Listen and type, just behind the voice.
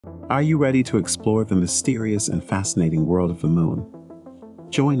Are you ready to explore the mysterious and fascinating world of the moon?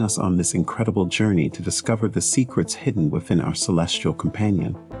 Join us on this incredible journey to discover the secrets hidden within our celestial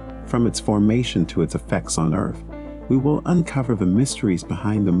companion. From its formation to its effects on Earth, we will uncover the mysteries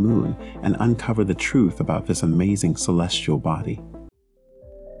behind the moon and uncover the truth about this amazing celestial body.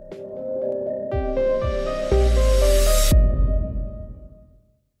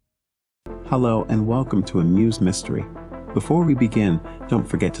 Hello and welcome to Amuse Mystery. Before we begin, don't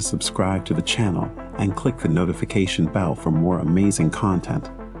forget to subscribe to the channel and click the notification bell for more amazing content.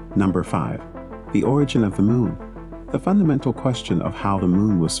 Number 5. The origin of the moon. The fundamental question of how the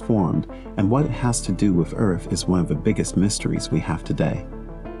moon was formed and what it has to do with Earth is one of the biggest mysteries we have today.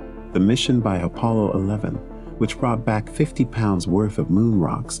 The mission by Apollo 11, which brought back 50 pounds worth of moon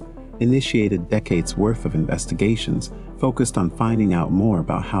rocks, initiated decades worth of investigations focused on finding out more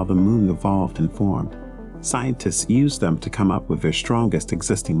about how the moon evolved and formed. Scientists used them to come up with their strongest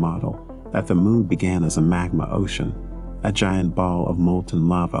existing model, that the moon began as a magma ocean, a giant ball of molten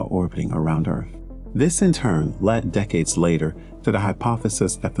lava orbiting around Earth. This in turn led decades later to the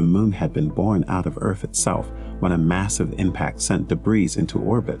hypothesis that the moon had been born out of Earth itself when a massive impact sent debris into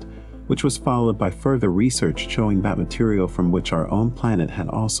orbit, which was followed by further research showing that material from which our own planet had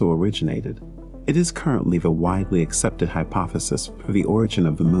also originated. It is currently the widely accepted hypothesis for the origin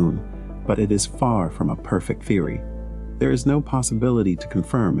of the moon, but it is far from a perfect theory. There is no possibility to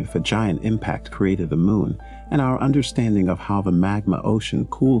confirm if a giant impact created the moon, and our understanding of how the magma ocean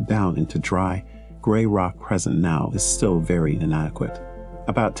cooled down into dry, gray rock present now is still very inadequate.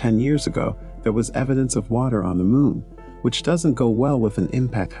 About 10 years ago, there was evidence of water on the moon, which doesn't go well with an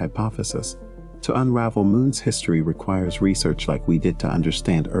impact hypothesis. To unravel Moon's history requires research like we did to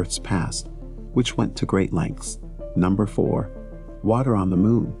understand Earth's past, which went to great lengths. Number 4. Water on the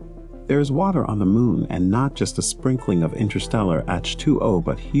moon. There is water on the moon, and not just a sprinkling of interstellar H2O,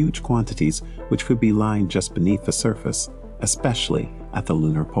 but huge quantities which could be lying just beneath the surface, especially at the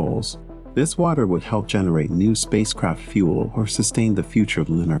lunar poles. This water would help generate new spacecraft fuel or sustain the future of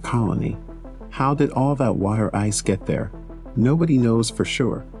lunar colony. How did all that water ice get there? Nobody knows for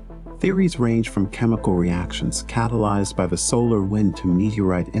sure. Theories range from chemical reactions catalyzed by the solar wind to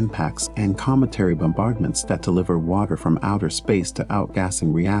meteorite impacts and cometary bombardments that deliver water from outer space to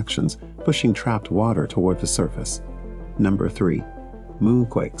outgassing reactions, pushing trapped water toward the surface. Number 3.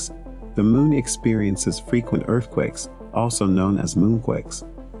 Moonquakes. The moon experiences frequent earthquakes, also known as moonquakes.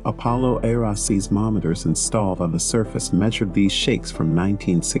 Apollo-era seismometers installed on the surface measured these shakes from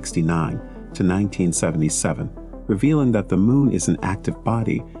 1969 to 1977, revealing that the moon is an active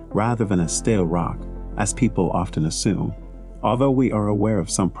body rather than a stale rock, as people often assume. Although we are aware of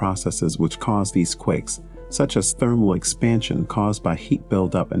some processes which cause these quakes, such as thermal expansion caused by heat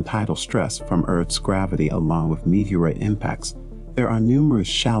buildup and tidal stress from Earth's gravity along with meteorite impacts, there are numerous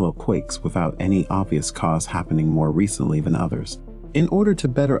shallow quakes without any obvious cause happening more recently than others. In order to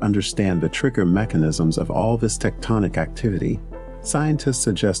better understand the trigger mechanisms of all this tectonic activity, scientists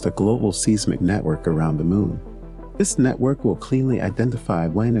suggest a global seismic network around the moon. This network will cleanly identify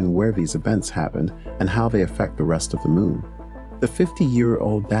when and where these events happened and how they affect the rest of the moon. The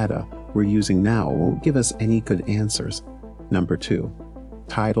 50-year-old data we're using now won't give us any good answers. Number 2.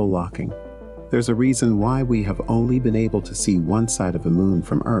 Tidal locking. There's a reason why we have only been able to see one side of the moon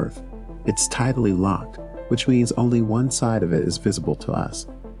from Earth. It's tidally locked, which means only one side of it is visible to us.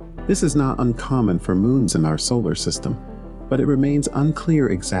 This is not uncommon for moons in our solar system, but it remains unclear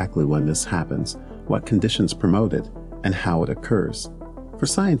exactly when this happens, what conditions promote it, and how it occurs. For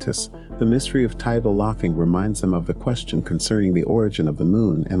scientists, the mystery of tidal locking reminds them of the question concerning the origin of the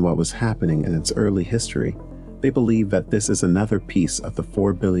moon and what was happening in its early history. They believe that this is another piece of the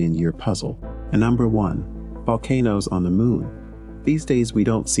 4 billion year puzzle. And number 1. Volcanoes on the moon. These days we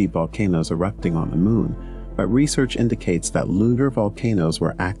don't see volcanoes erupting on the moon, but research indicates that lunar volcanoes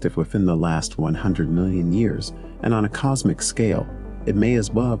were active within the last 100 million years, and on a cosmic scale, it may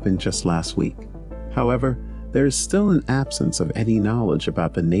as well have been just last week. However, there is still an absence of any knowledge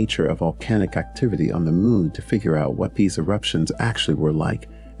about the nature of volcanic activity on the moon to figure out what these eruptions actually were like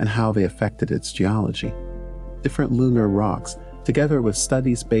and how they affected its geology. Different lunar rocks, together with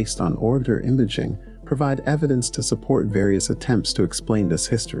studies based on orbiter imaging, provide evidence to support various attempts to explain this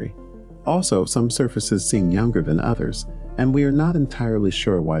history. Also, some surfaces seem younger than others, and we are not entirely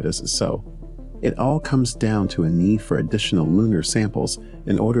sure why this is so. It all comes down to a need for additional lunar samples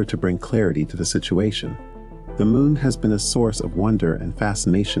in order to bring clarity to the situation. The moon has been a source of wonder and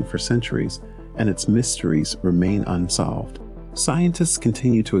fascination for centuries, and its mysteries remain unsolved. Scientists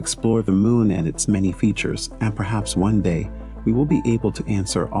continue to explore the moon and its many features, and perhaps one day we will be able to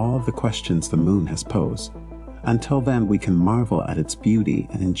answer all of the questions the moon has posed. Until then, we can marvel at its beauty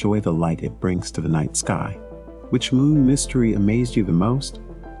and enjoy the light it brings to the night sky. Which moon mystery amazed you the most?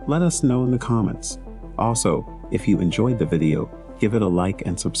 Let us know in the comments. Also, if you enjoyed the video, give it a like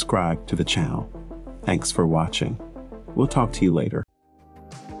and subscribe to the channel. Thanks for watching. We'll talk to you later.